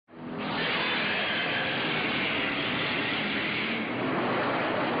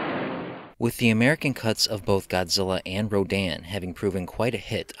With the American cuts of both Godzilla and Rodan having proven quite a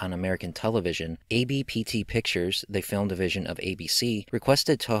hit on American television, ABPT Pictures, the film division of ABC,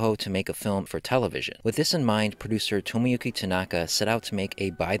 requested Toho to make a film for television. With this in mind, producer Tomoyuki Tanaka set out to make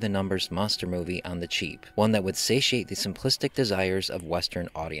a by-the-numbers monster movie on the cheap, one that would satiate the simplistic desires of Western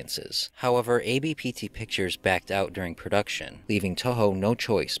audiences. However, ABPT Pictures backed out during production, leaving Toho no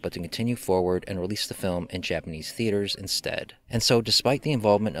choice but to continue forward and release the film in Japanese theaters instead. And so, despite the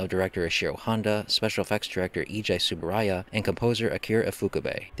involvement of director Ishiro, special effects director Eiji Tsuburaya, and composer Akira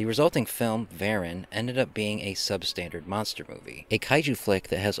Ifukube, the resulting film, Varan, ended up being a substandard monster movie, a kaiju flick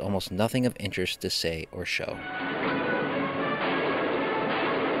that has almost nothing of interest to say or show.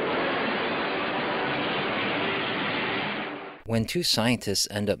 When two scientists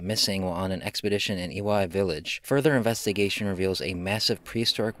end up missing while on an expedition in Iwai village, further investigation reveals a massive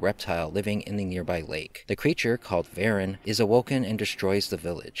prehistoric reptile living in the nearby lake. The creature, called Varan, is awoken and destroys the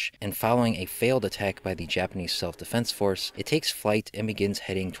village, and following a failed attack by the Japanese self-defense force, it takes flight and begins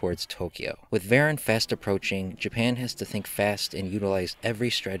heading towards Tokyo. With Varan fast approaching, Japan has to think fast and utilize every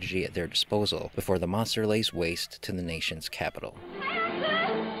strategy at their disposal before the monster lays waste to the nation's capital.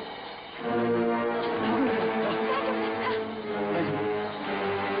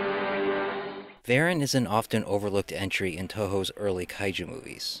 Varan is an often overlooked entry in Toho's early kaiju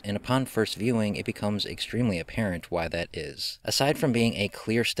movies, and upon first viewing it becomes extremely apparent why that is. Aside from being a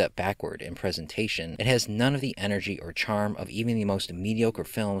clear step backward in presentation, it has none of the energy or charm of even the most mediocre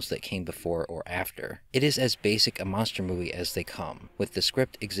films that came before or after. It is as basic a monster movie as they come, with the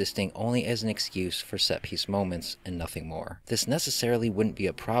script existing only as an excuse for set-piece moments and nothing more. This necessarily wouldn't be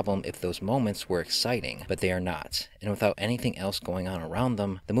a problem if those moments were exciting, but they are not, and without anything else going on around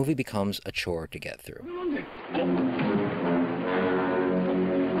them, the movie becomes a chore to get through.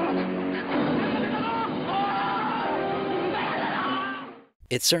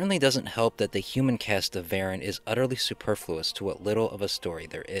 It certainly doesn't help that the human cast of Varan is utterly superfluous to what little of a story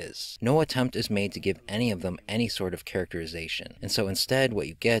there is. No attempt is made to give any of them any sort of characterization, and so instead what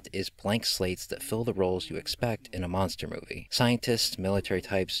you get is blank slates that fill the roles you expect in a monster movie. Scientists, military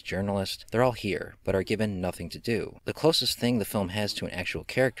types, journalists, they're all here, but are given nothing to do. The closest thing the film has to an actual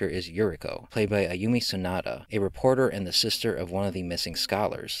character is Yuriko, played by Ayumi Sonoda, a reporter and the sister of one of the missing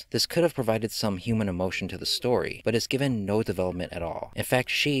scholars. This could have provided some human emotion to the story, but is given no development at all. In fact,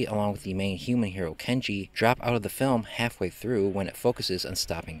 she, along with the main human hero Kenji, drop out of the film halfway through when it focuses on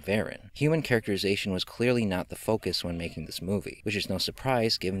stopping Varan. Human characterization was clearly not the focus when making this movie, which is no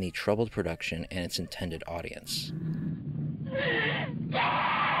surprise given the troubled production and its intended audience.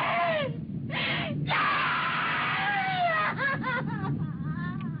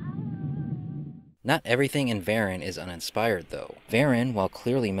 Not everything in Varan is uninspired, though. Varan, while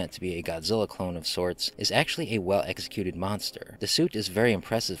clearly meant to be a Godzilla clone of sorts, is actually a well-executed monster. The suit is very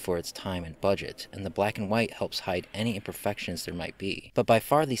impressive for its time and budget, and the black and white helps hide any imperfections there might be. But by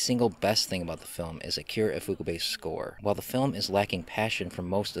far the single best thing about the film is Akira Ifukube's score. While the film is lacking passion from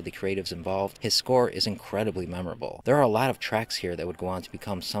most of the creatives involved, his score is incredibly memorable. There are a lot of tracks here that would go on to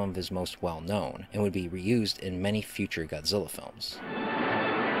become some of his most well-known, and would be reused in many future Godzilla films.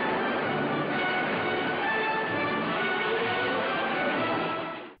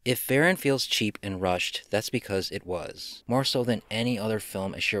 If Varan feels cheap and rushed, that's because it was. More so than any other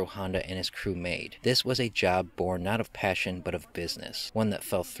film Ishiro Honda and his crew made, this was a job born not of passion but of business, one that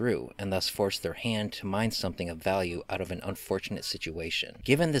fell through, and thus forced their hand to mine something of value out of an unfortunate situation.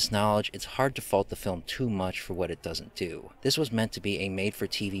 Given this knowledge, it's hard to fault the film too much for what it doesn't do. This was meant to be a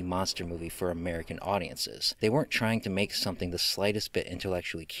made-for-TV monster movie for American audiences. They weren't trying to make something the slightest bit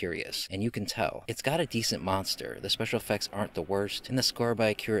intellectually curious, and you can tell. It's got a decent monster, the special effects aren't the worst, and the score by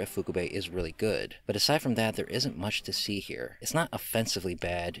Akira Ifukube is really good, but aside from that there isn't much to see here. It's not offensively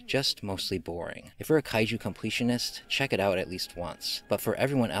bad, just mostly boring. If you're a kaiju completionist, check it out at least once, but for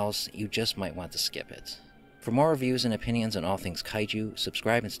everyone else, you just might want to skip it. For more reviews and opinions on all things kaiju,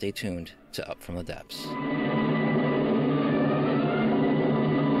 subscribe and stay tuned to Up From the Depths.